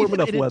okay. It's We need warm him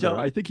enough in a weather. dome.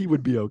 I think he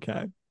would be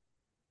okay.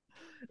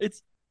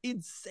 It's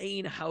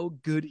insane how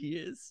good he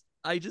is.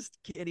 I just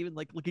can't even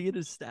like looking at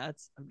his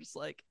stats. I'm just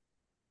like,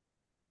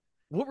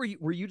 what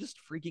were you just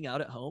freaking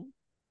out at home?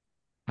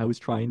 I was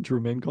trying to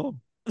remain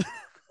calm.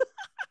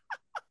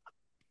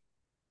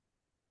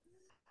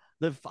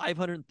 The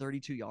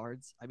 532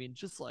 yards. I mean,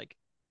 just like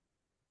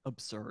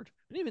absurd.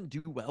 Didn't even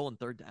do well on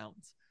third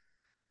downs.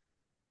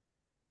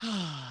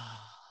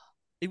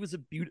 It was a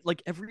beauty.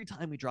 Like every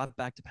time we dropped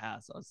back to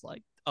pass, I was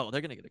like, oh,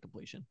 they're gonna get a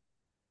completion.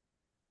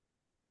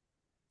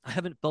 I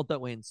haven't felt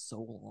that way in so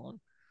long.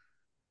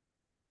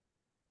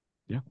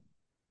 Yeah.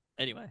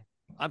 Anyway,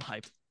 I'm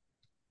hyped.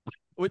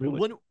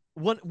 Really?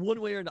 One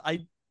way or another,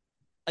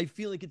 I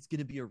feel like it's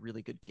gonna be a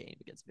really good game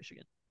against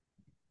Michigan.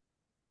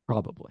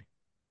 Probably.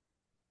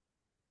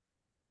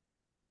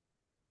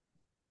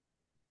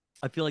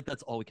 I feel like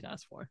that's all we can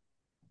ask for.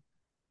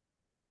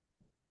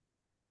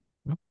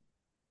 Yep.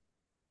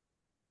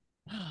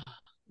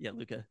 Yeah,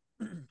 Luca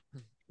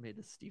made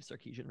the Steve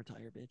Sarkisian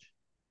retire, bitch.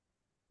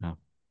 No.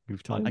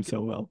 You've taught him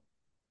so well.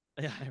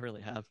 Yeah, I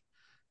really have.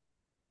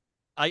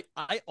 I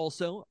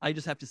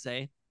just have to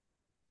say,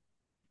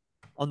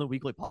 on the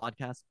weekly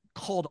podcast,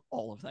 called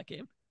all of that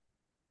game.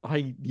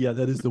 Yeah,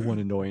 that is the one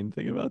annoying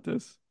thing about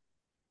this.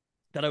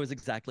 That I was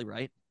exactly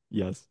right.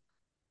 Yes.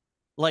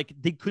 Like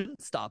they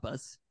couldn't stop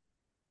us.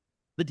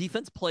 The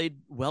defense played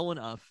well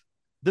enough.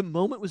 The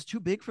moment was too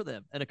big for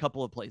them in a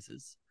couple of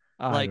places.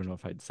 I don't know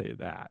if I'd say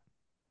that.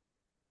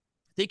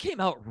 They came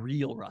out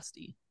real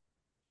rusty.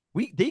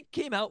 They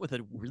came out with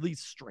a really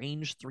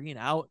strange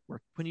 3-and-out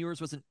where Quinn Ewers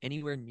wasn't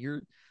anywhere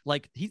near.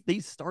 Like they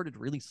started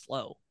really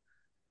slow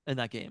in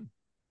that game.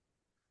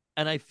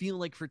 And I feel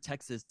like for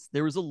Texas,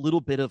 there was a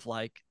little bit of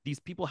like, these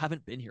people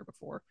haven't been here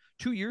before.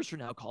 2 years from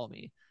now, call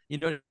me. You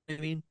know what I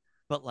mean?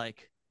 But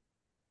like,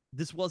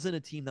 this wasn't a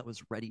team that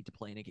was ready to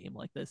play in a game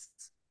like this.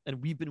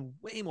 And we've been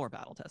way more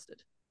battle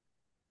tested.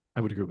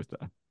 I would agree with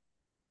that.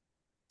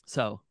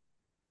 So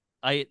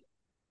I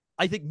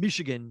think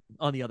Michigan,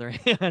 on the other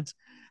hand,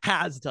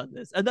 has done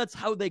this. And that's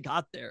how they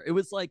got there. It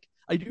was like,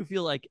 I do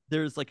feel like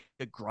there's like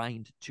a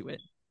grind to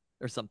it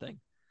or something.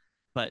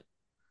 But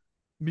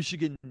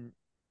Michigan,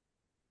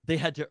 they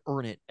had to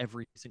earn it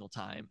every single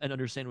time and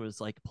understand what it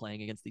was like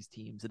playing against these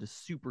teams at a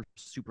super,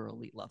 super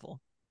elite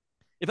level.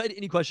 If I had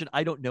any question,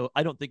 I don't know.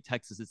 I don't think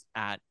Texas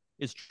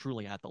is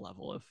truly at the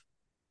level of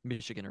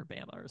Michigan or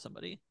Bama or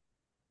somebody.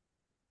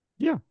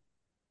 Yeah.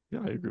 Yeah,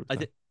 I agree with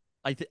that.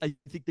 I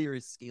think they are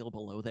a scale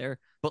below there,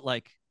 but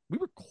like we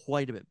were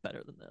quite a bit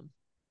better than them.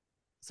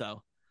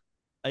 So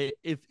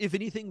if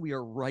anything, we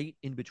are right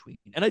in between.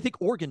 And I think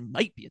Oregon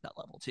might be at that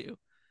level too.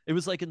 It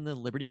was like in the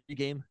Liberty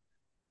game,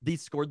 they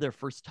scored their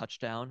first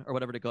touchdown or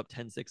whatever to go up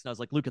 10-6. And I was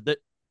like, Luca,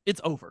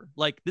 it's over.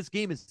 Like this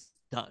game is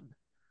done.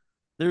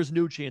 There's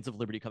no chance of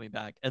Liberty coming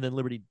back. And then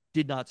Liberty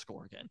did not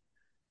score again.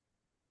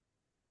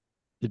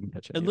 Didn't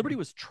catch it. And Liberty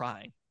was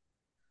trying.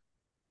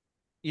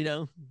 You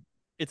know,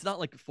 it's not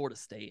like Florida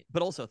State,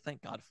 but also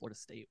thank God Florida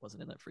State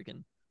wasn't in that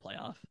freaking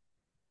playoff.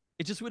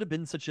 It just would have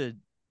been such a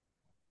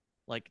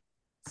like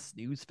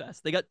snooze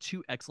fest. They got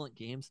 2 excellent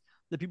games.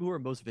 The people who are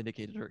most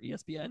vindicated are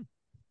ESPN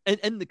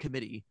and the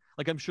committee.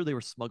 Like I'm sure they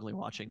were smugly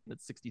watching at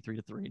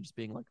 63-3 and just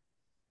being like,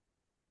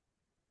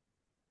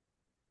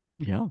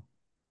 yeah,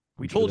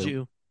 we told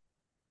you.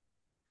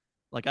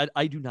 Like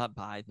I do not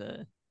buy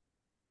the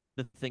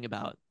thing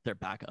about their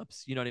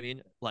backups. You know what I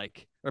mean?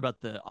 Like, or about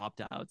the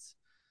opt-outs.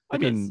 I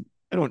mean,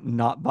 I don't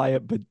not buy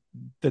it, but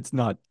that's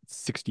not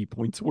 60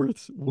 points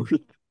worth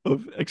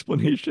of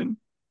explanation.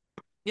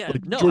 Yeah,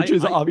 like no,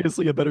 Georgia's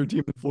obviously a better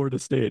team than Florida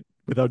State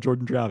without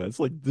Jordan Travis.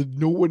 Like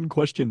no one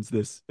questions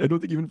this. I don't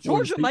think even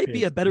Florida Georgia State might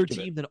be a better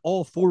team than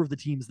all 4 of the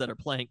teams that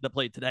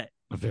played today.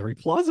 Very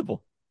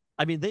plausible.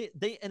 I mean,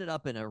 they ended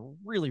up in a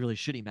really, really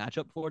shitty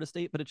matchup, Florida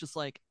State, but it's just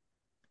like,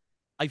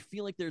 I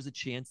feel like there's a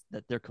chance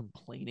that they're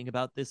complaining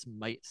about this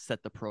might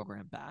set the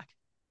program back.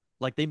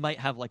 Like they might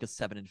have like a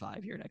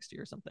 7-5 year next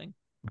year or something.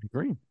 I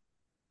agree.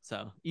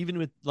 So even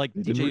with like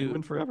they didn't really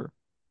win forever.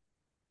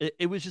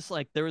 It was just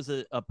like there was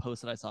a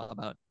post that I saw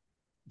about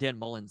Dan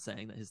Mullen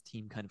saying that his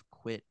team kind of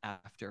quit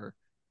after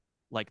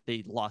like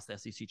they lost the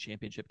SEC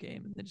championship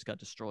game and they just got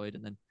destroyed,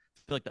 and then I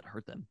feel like that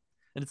hurt them.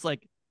 And it's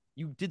like,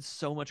 you did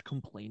so much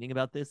complaining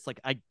about this. Like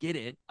I get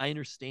it, I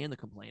understand the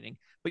complaining,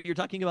 but you're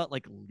talking about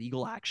like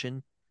legal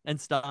action and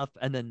stuff,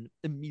 and then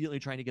immediately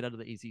trying to get out of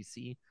the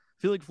ACC.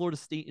 I feel like Florida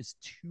State is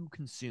too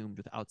consumed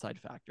with outside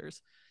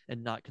factors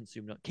and not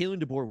consumed.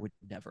 Kalen DeBoer would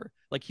never.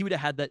 Like he would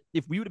have had that.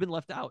 If we would have been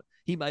left out,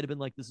 he might have been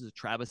like, this is a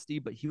travesty,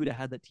 but he would have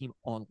had that team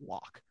on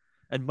lock.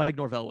 And Mike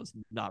Norvell was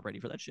not ready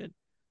for that shit.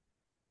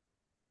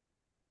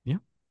 Yeah.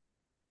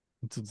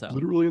 It's So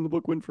literally in the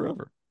book Win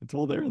Forever. It's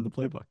all there in the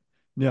playbook.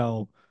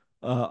 Now,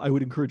 I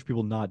would encourage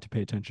people not to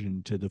pay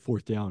attention to the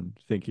fourth down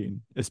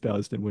thinking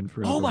espoused in Win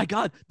Forever. oh my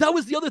God, that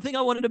was the other thing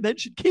I wanted to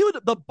mention.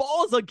 The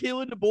balls on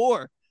Kalen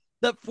DeBoer.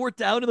 That fourth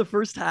down in the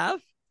first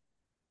half.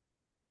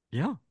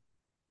 Yeah.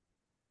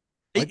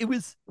 It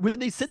was when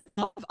they sent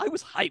off, I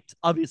was hyped,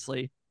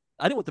 obviously.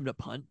 I didn't want them to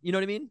punt, you know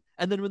what I mean?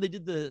 And then when they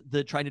did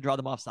the trying to draw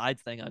them off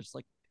sides thing, I was just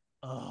like,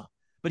 ugh.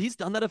 But he's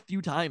done that a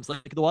few times,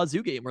 like the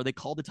Wazoo game where they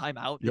called the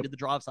timeout, they did the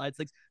draw off sides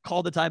things,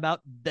 called the timeout,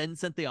 then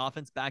sent the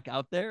offense back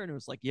out there, and it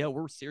was like, yeah,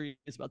 we're serious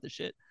about this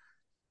shit.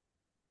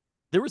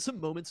 There were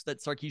some moments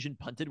that Sarkisian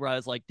punted where I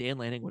was like, Dan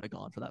Lanning would have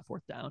gone for that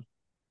fourth down.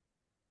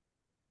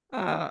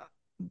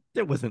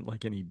 There wasn't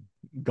like any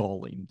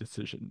galling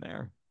decision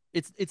there.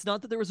 It's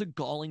not that there was a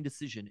galling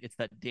decision. It's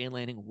that Dan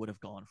Lanning would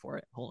have gone for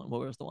it. Hold on, what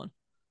was the one?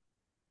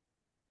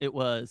 It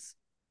was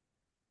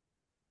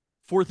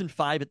 4th and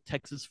 5 at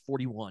Texas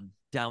 41,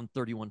 down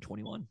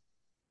 31-21.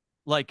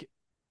 Like,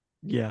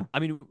 yeah. I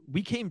mean,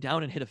 we came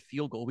down and hit a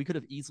field goal. We could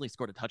have easily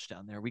scored a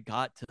touchdown there. We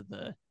got to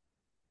the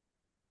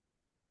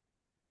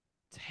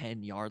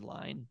 10-yard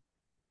line,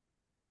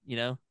 you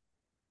know?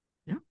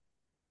 Yeah.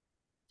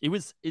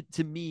 It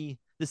to me,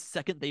 the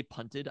second they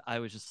punted, I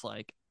was just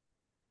like,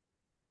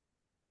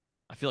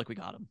 I feel like we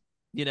got him,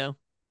 you know?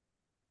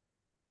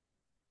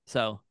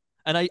 So,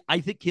 and I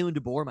think Kalen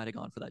DeBoer might have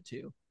gone for that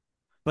too.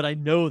 But I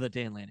know that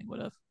Dan Lanning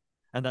would have.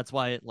 And that's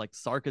why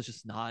Sark is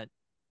just not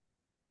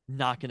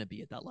going to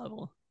be at that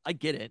level. I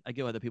get it. I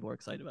get why the people are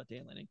excited about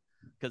Dan Lanning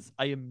because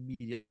I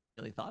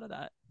immediately thought of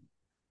that.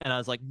 And I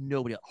was like,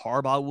 nobody,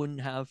 Harbaugh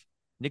wouldn't have,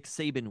 Nick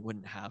Saban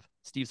wouldn't have,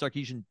 Steve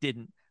Sarkisian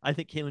didn't. I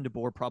think Kalen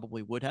DeBoer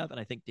probably would have, and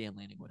I think Dan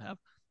Lanning would have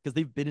because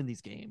they've been in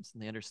these games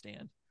and they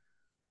understand.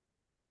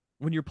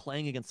 When you're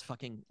playing against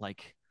fucking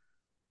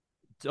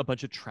a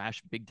bunch of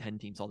trash Big Ten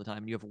teams all the time,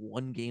 and you have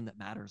one game that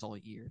matters all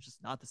year, it's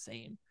just not the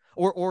same.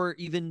 Or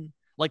even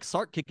like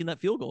Sark kicking that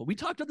field goal. We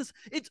talked about this.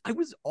 I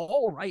was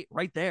all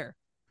right there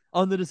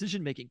on the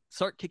decision making.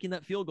 Sark kicking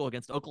that field goal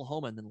against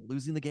Oklahoma and then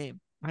losing the game.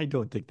 I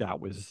don't think that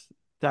was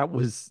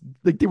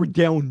like they were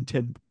down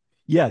 10.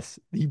 Yes,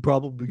 he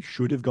probably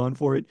should have gone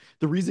for it.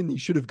 The reason he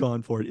should have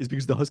gone for it is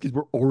because the Huskies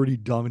were already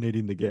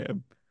dominating the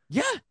game.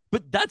 Yeah,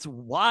 but that's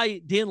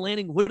why Dan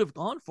Lanning would have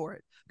gone for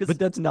it. But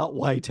that's not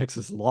why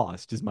Texas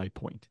lost, is my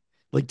point.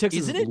 Like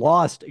Texas Isn't it?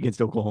 lost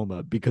against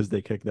Oklahoma because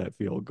they kicked that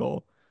field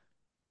goal.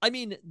 I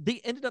mean,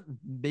 they ended up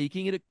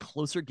making it a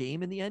closer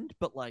game in the end,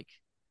 but like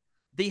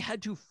they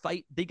had to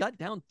fight. They got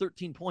down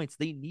 13 points.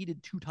 They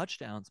needed 2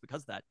 touchdowns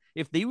because of that.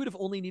 If they would have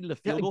only needed a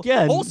field goal.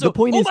 Again, also, the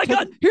point oh is my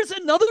God, here's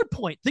another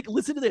point.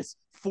 Listen to this.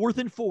 4th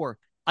and 4.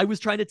 I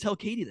was trying to tell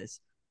Katie this.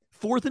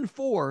 4th and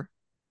 4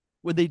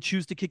 when they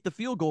choose to kick the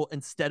field goal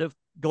instead of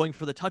going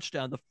for the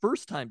touchdown the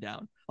first time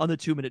down on the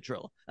 2-minute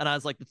drill. And I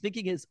was like, the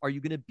thinking is, are you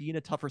going to be in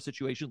a tougher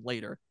situation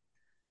later?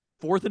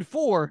 4th and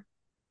 4,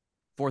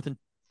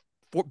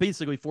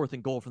 basically 4th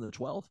and goal from the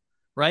 12,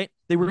 right?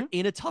 They were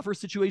in a tougher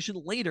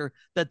situation later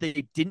that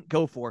they didn't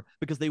go for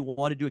because they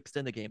wanted to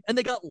extend the game. And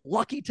they got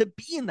lucky to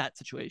be in that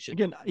situation.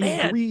 Again, I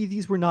agree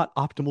these were not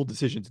optimal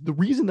decisions. The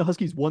reason the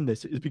Huskies won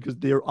this is because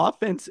their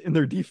offense and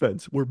their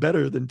defense were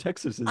better than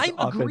Texas's offense and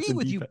defense. I agree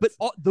with you, but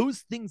those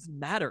things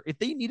matter. If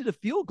they needed a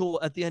field goal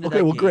at the end of that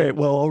game. Okay, well, great.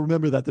 game. Well, I'll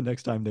remember that the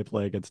next time they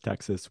play against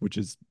Texas, which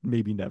is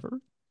maybe never.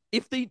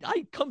 If Steve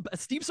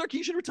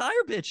Sarkisian retire,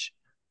 bitch.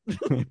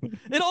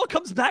 It all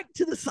comes back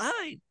to the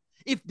sign.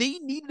 If they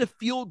needed a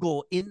field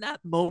goal in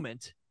that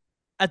moment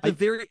at the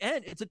very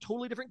end, it's a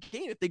totally different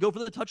game if they go for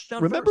the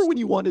touchdown. Remember first. when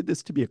you wanted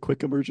this to be a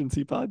quick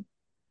emergency pod?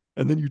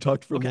 And then you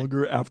talked for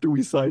longer after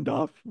we signed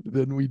off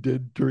than we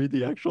did during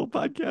the actual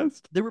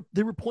podcast?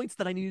 There were points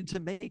that I needed to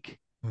make.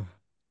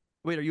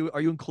 Wait, are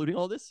you including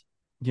all this?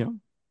 Yeah.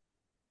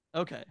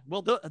 Okay.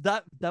 Well,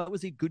 that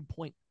was a good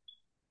point.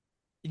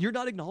 You're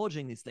not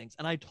acknowledging these things.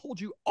 And I told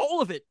you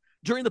all of it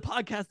during the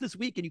podcast this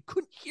week, and you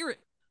couldn't hear it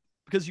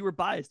because you were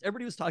biased.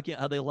 Everybody was talking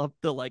about how they love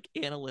the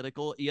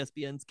analytical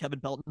ESPN's Kevin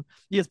Pelton,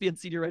 ESPN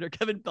senior writer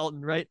Kevin Pelton,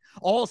 right?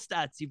 All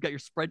stats. You've got your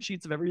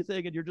spreadsheets of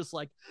everything, and you're just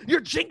like,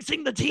 you're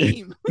jinxing the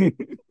team.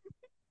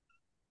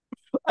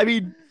 I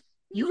mean,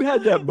 you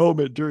had that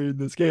moment during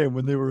this game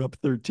when they were up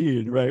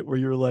 13, right? Where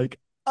you're like,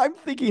 I'm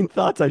thinking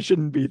thoughts I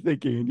shouldn't be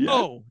thinking. Yeah.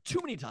 Oh,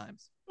 too many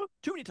times.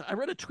 I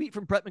read a tweet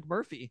from Brett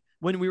McMurphy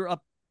when we were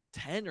up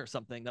 10 or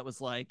something that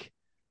was like,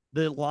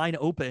 the line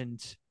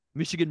opened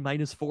Michigan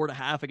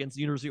 -4.5 against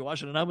the University of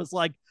Washington. I was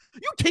like,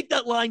 you take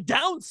that line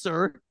down,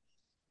 sir.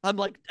 I'm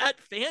like, at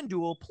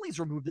FanDuel, please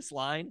remove this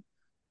line.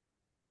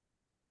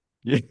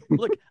 Yeah.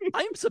 Look,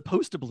 I'm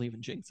supposed to believe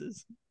in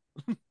jinxes.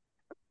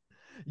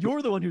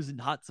 You're the one who's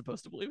not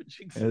supposed to believe in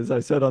jinxes. As I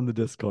said on the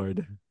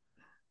Discord,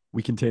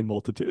 we contain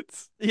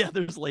multitudes. Yeah,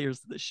 there's layers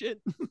to this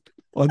shit.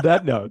 On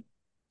that note,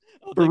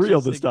 for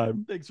real this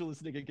time. Thanks for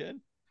listening again.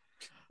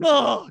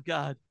 Oh,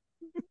 God.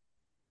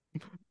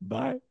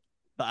 Bye.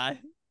 Bye.